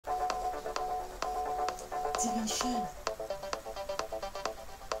Activation.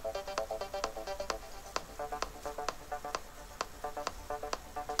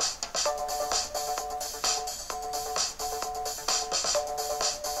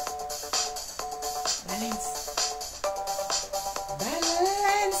 Balance.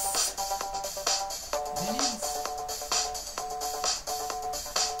 Balance. Balance.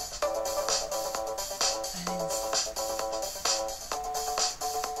 Balance.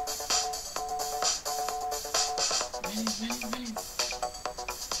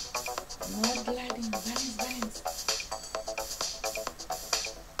 More gliding. Balance.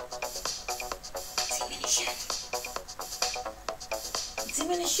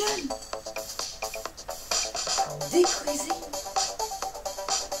 Diminution. Decreasing.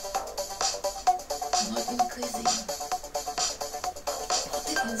 Not increasing.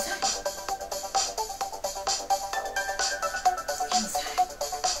 Protect enzyme. Enzyme.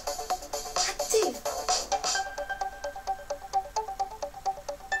 Active.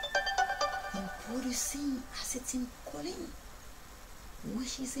 And producing acetylcholine,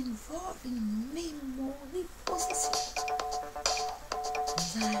 which is involved in memory processing.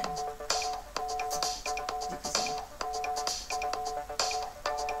 Enzyme.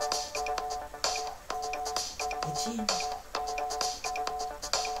 Aging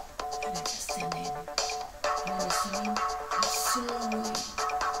and understanding is slowing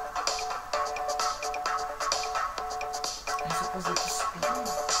as opposed to speeding.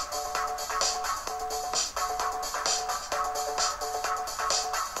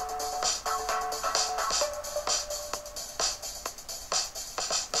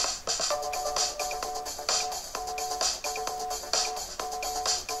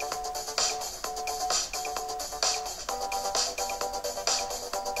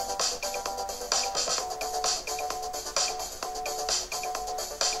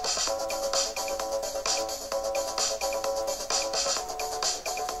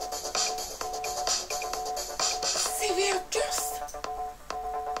 Severe thirst.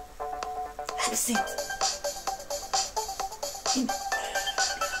 Absent. In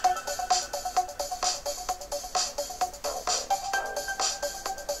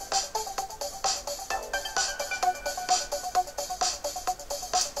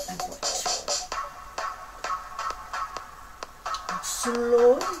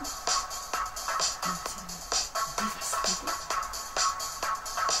slowly until devastated.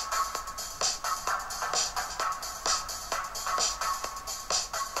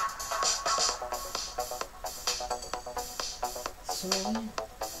 Slowly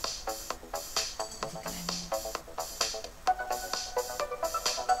declining.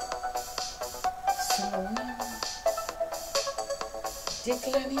 Slowly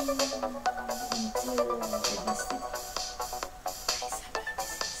declining until devastated.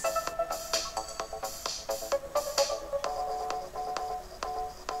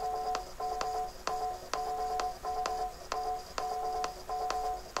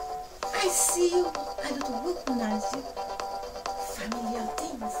 I see you, I don't recognize you. Familiar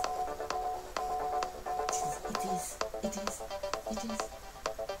things. It is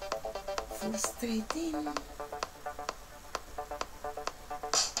frustrating.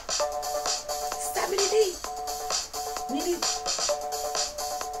 Stability. Needed.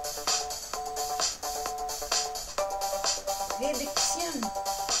 Reduction.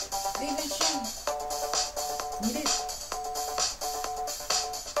 Prevention. Needed.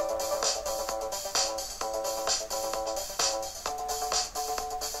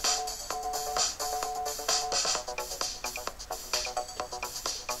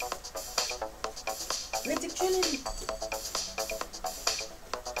 Reduction.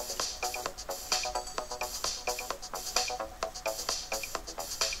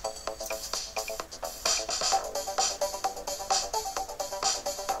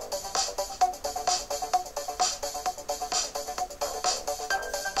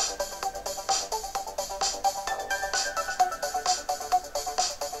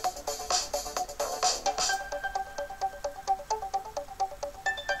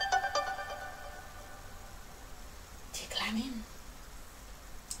 Declining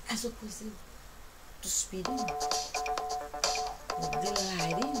as opposed to speeding, or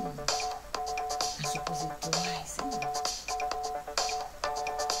gliding as opposed to rising.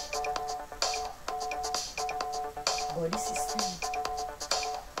 Body system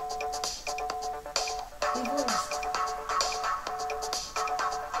evolves.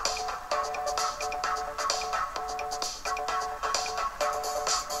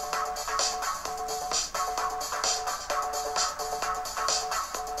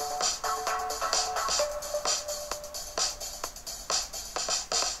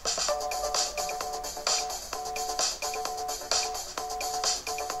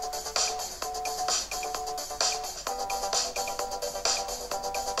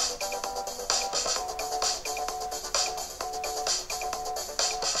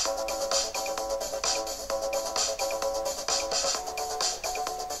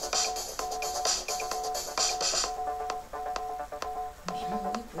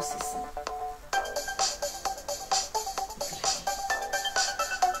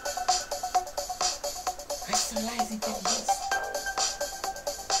 crystallized intelligence,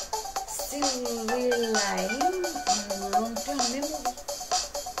 still relying on long-term memory.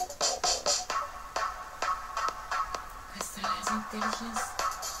 Crystallized intelligence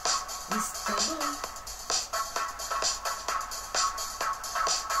is stable,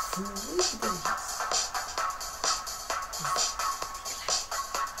 fluid intelligence.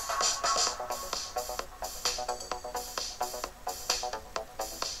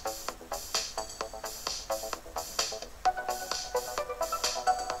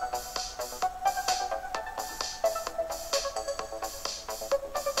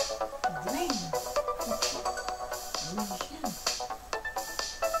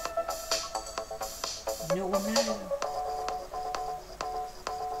 Neuronal,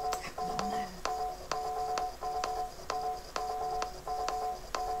 abnormal.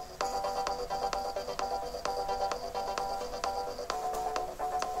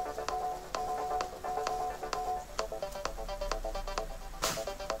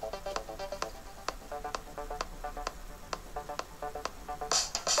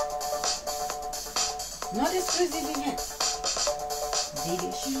 Not exclusive yet.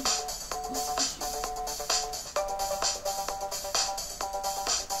 Deviation, constipation.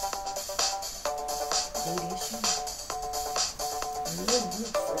 Deviation. Low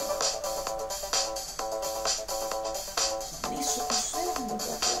blood flow. Vasoconstriction de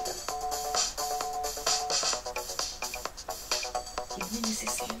blood water. Kidney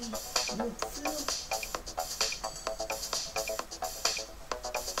necessary blood flow.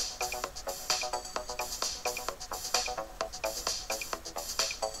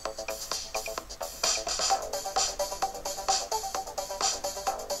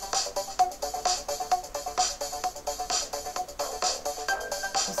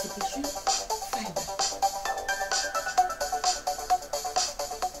 Constipation, fiber.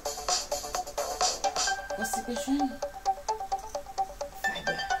 Constipation,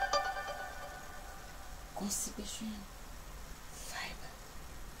 fiber. Constipation, fiber.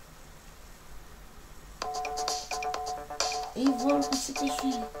 Evil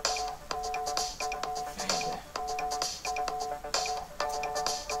constipation, fiber.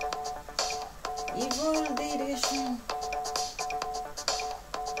 Evil dehydration.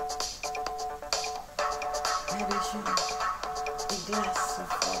 Hydration, a glass of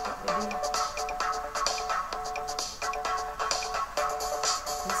water a day.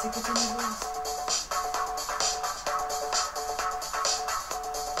 Consecutive levels.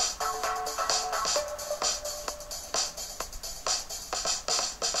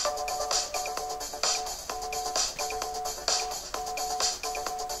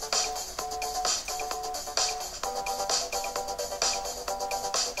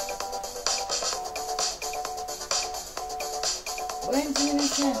 Brain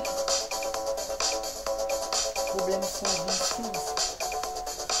diminution, problem solving skills,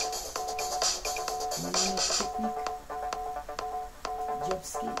 management technique, job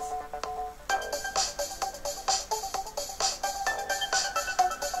skills.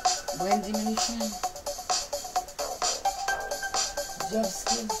 Brain diminution, job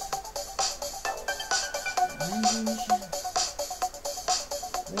skills, brain diminution,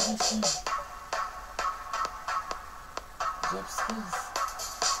 reduction. Job skills,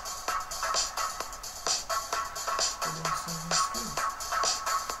 problem solving skills.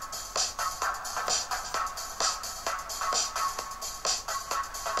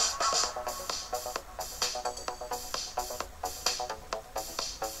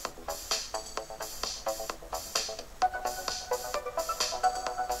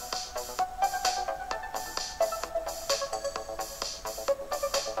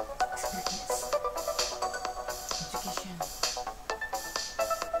 Experience, education.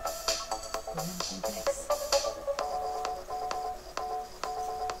 Problem complex.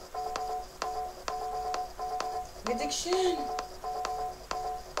 Prediction.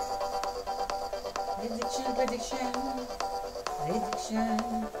 Prediction, prediction. Prediction.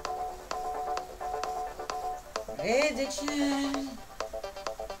 Prediction.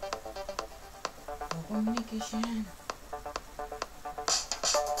 Communication.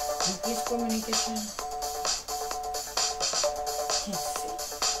 Increase communication. Can't see.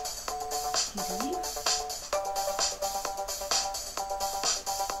 Can't leave.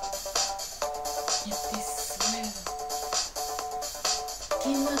 Can't taste well.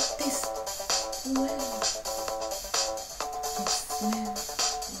 Cannot taste well. Can't smell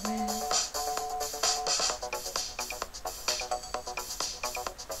well.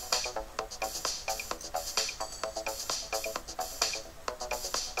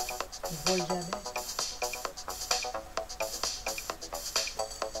 Voyage.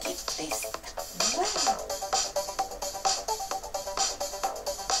 Can't taste well.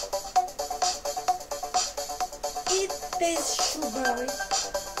 tastes sugary,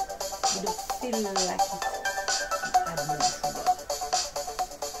 you don't feel like it had no sugar.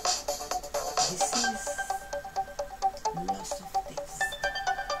 This is loss of taste,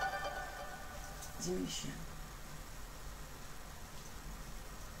 diminution,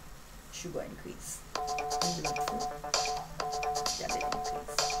 sugar increase, and blood flow, diabetes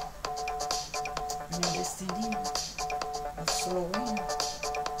increase. And understanding of slowing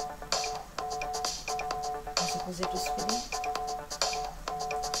as opposed to speeding.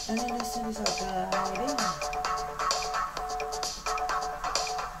 And understanding of gliding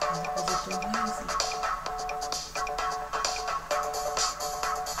as opposed to rising.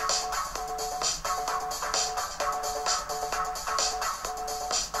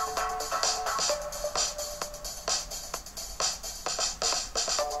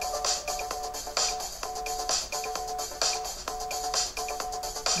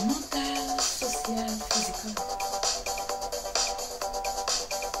 Mental, social, physical.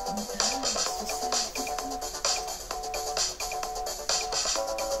 Mental, social, physical.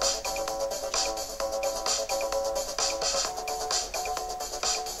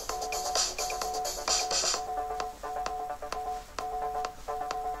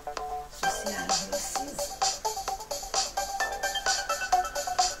 Social racism.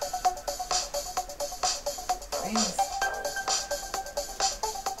 Friends.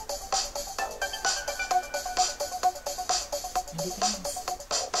 Independence.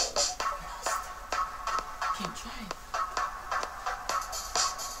 Lost. Can't drive.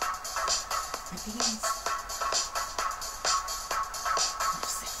 Happiness. No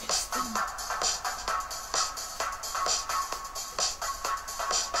self-esteem.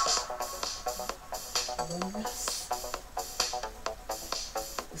 Bone loss.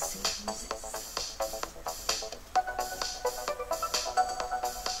 Osteoporosis.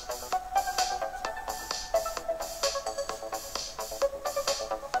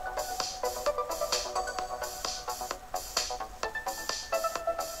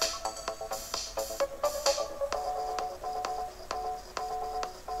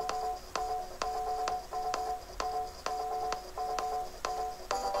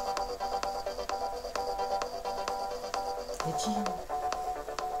 The gym.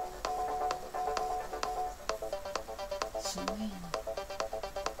 Swimming.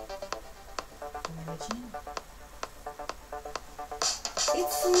 The gym.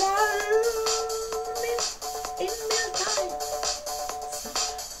 It's small in meal time.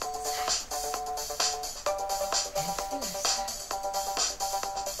 Healthy lifestyle.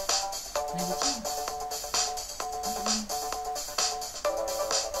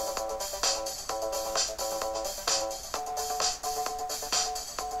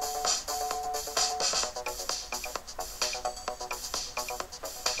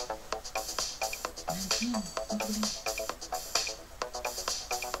 The gym.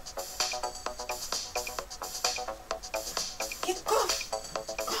 Get cough.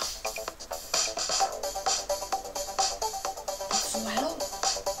 Swallow.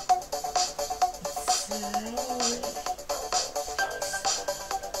 Slowly.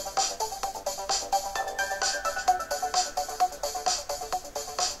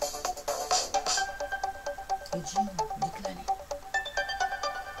 The gene declining.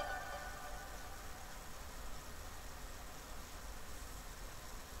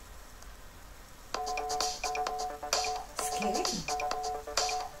 Scary.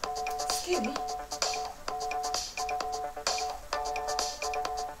 Scary.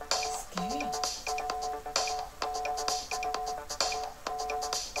 Scary.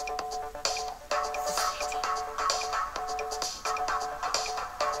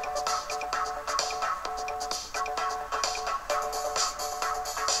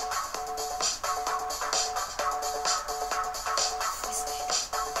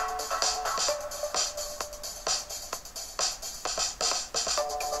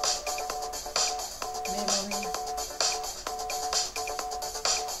 Memory.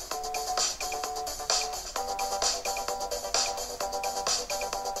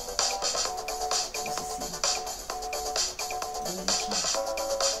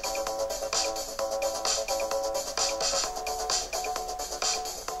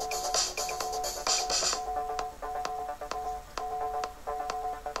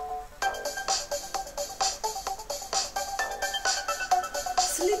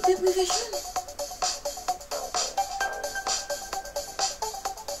 Sleep deprivation.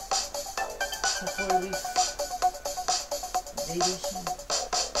 Coupled with dehydration.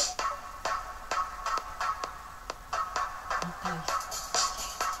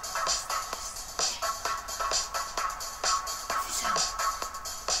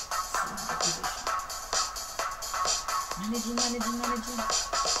 Managing.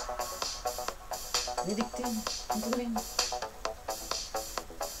 Predicting, controlling.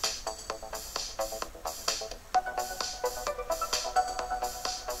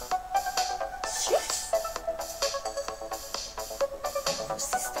 Stress. Nervous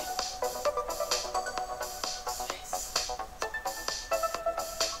system. Stress.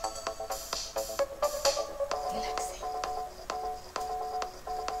 Relaxing.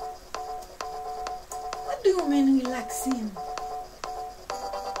 What do you mean relaxing?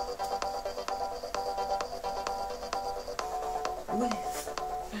 With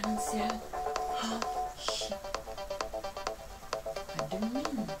financial hardship. What do you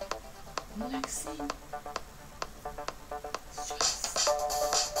mean? Relaxing. Stress.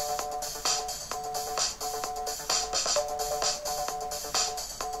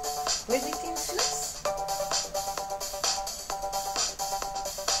 Predicting stress.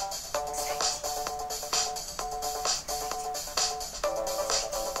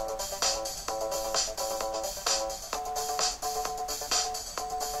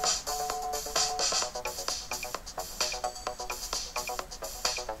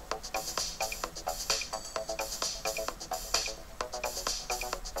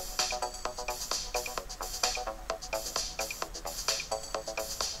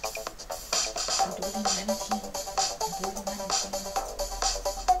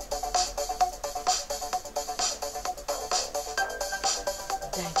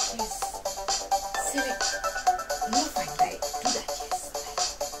 Digest. Select low fat diet to digest.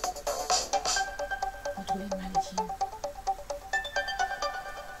 Controlling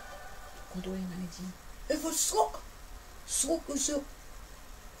managing. Et votre stroke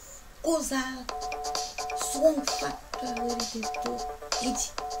causal, son facteur héréditaire et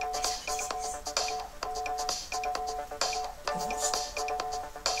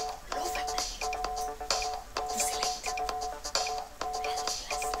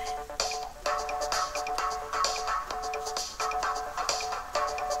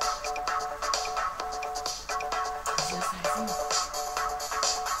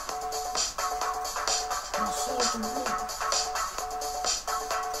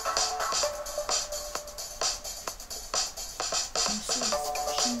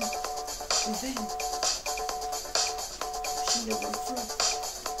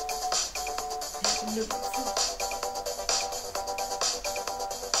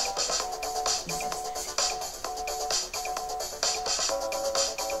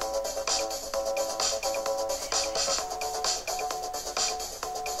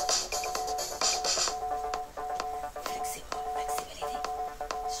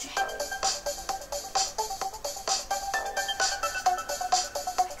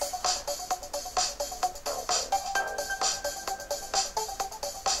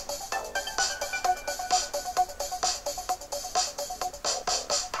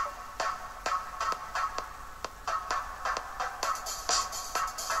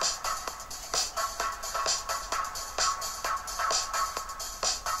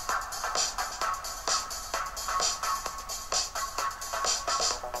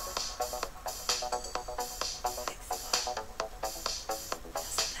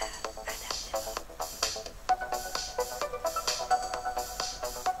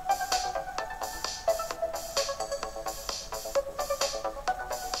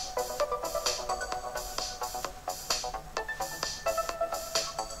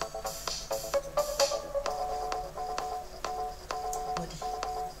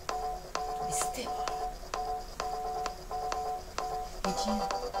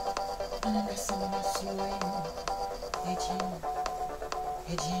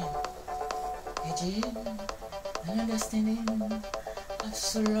an understanding of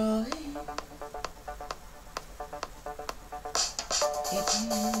slowing.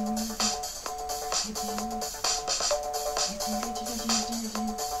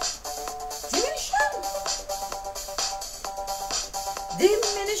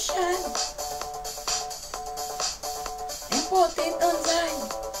 Diminution. Important enzyme.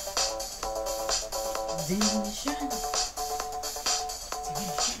 Diminution.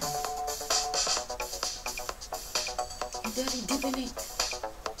 Very definite.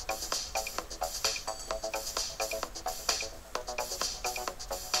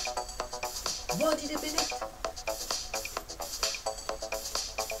 Body definite.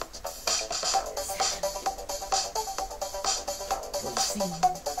 Pulsing.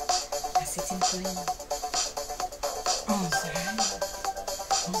 Acetylcholine.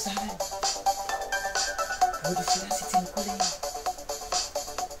 Enzyme. Production acetylcholine.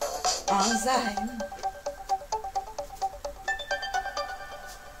 Enzyme.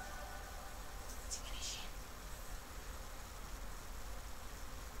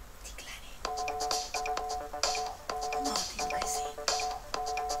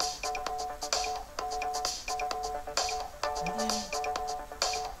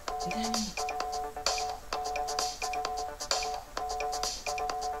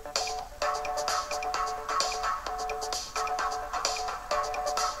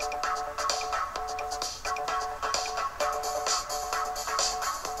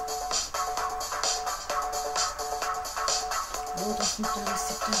 neurotransmitter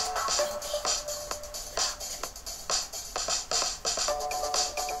receptor.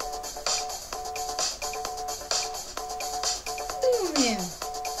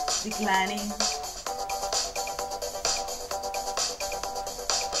 Declining.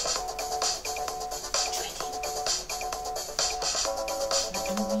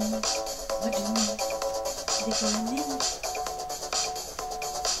 What do you mean? Declining.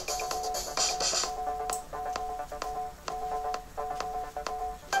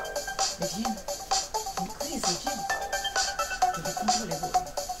 The gym. Increase the gym. To be controllable.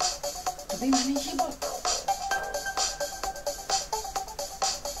 To be manageable.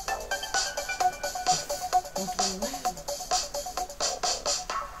 Control well.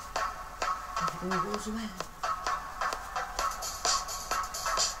 Everything goes well.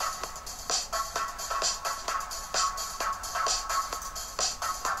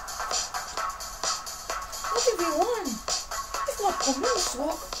 What do we want? It's not commerce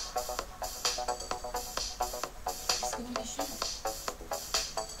walk. Discrimination.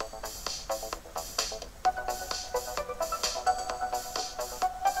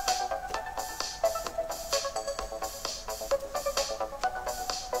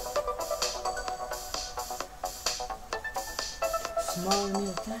 Small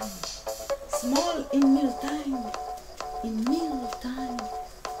meal time. Small in meal time. In meal time.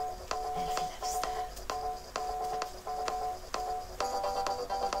 Healthy lifestyle.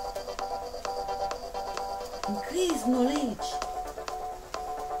 Increase knowledge.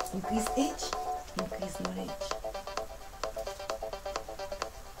 Increase age. Increase knowledge.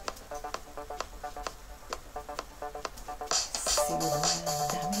 Cerebral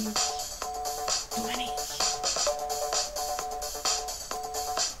damage. To manage.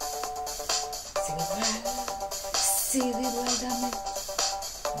 Cerebral damage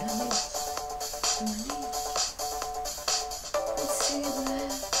to manage. Cerebral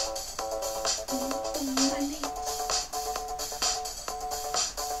to manage.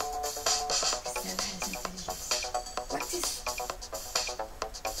 Crystallized intelligence. Practice.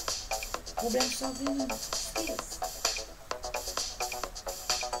 Problem solving skills.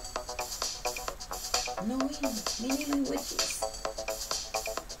 Knowing many languages.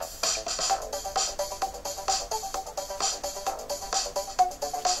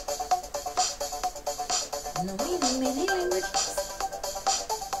 Knowing many languages.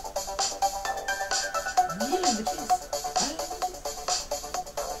 Many languages. All languages.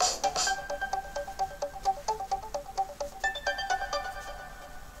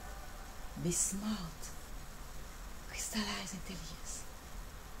 Be smart. Crystallize intelligence.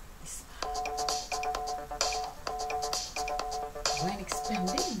 Be smart. When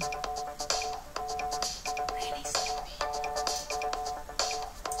expanding. When expanding.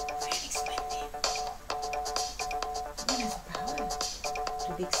 When expanding. One has power to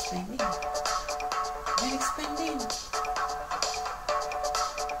be expanding. When expanding.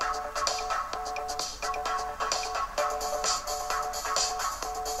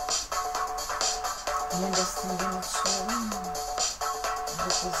 And understanding of showing the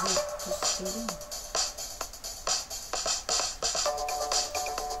opposite to speeding.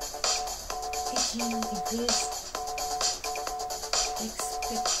 Aging increase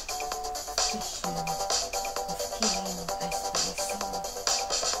expectation of killing isolation.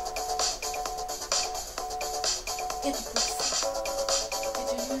 80%.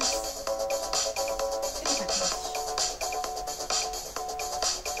 Bitterness.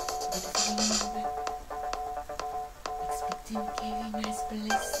 Expecting caring, nice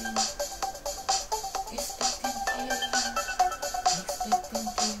blessing. Expecting caring. Expecting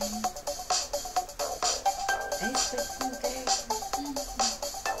caring. Expecting caring.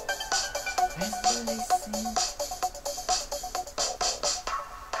 Nice blessing.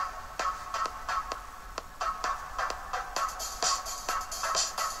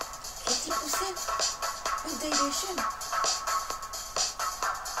 80% with dehydration.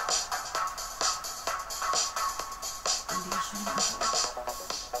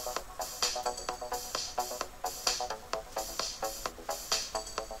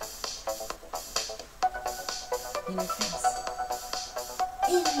 In a fence.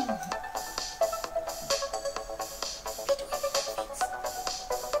 In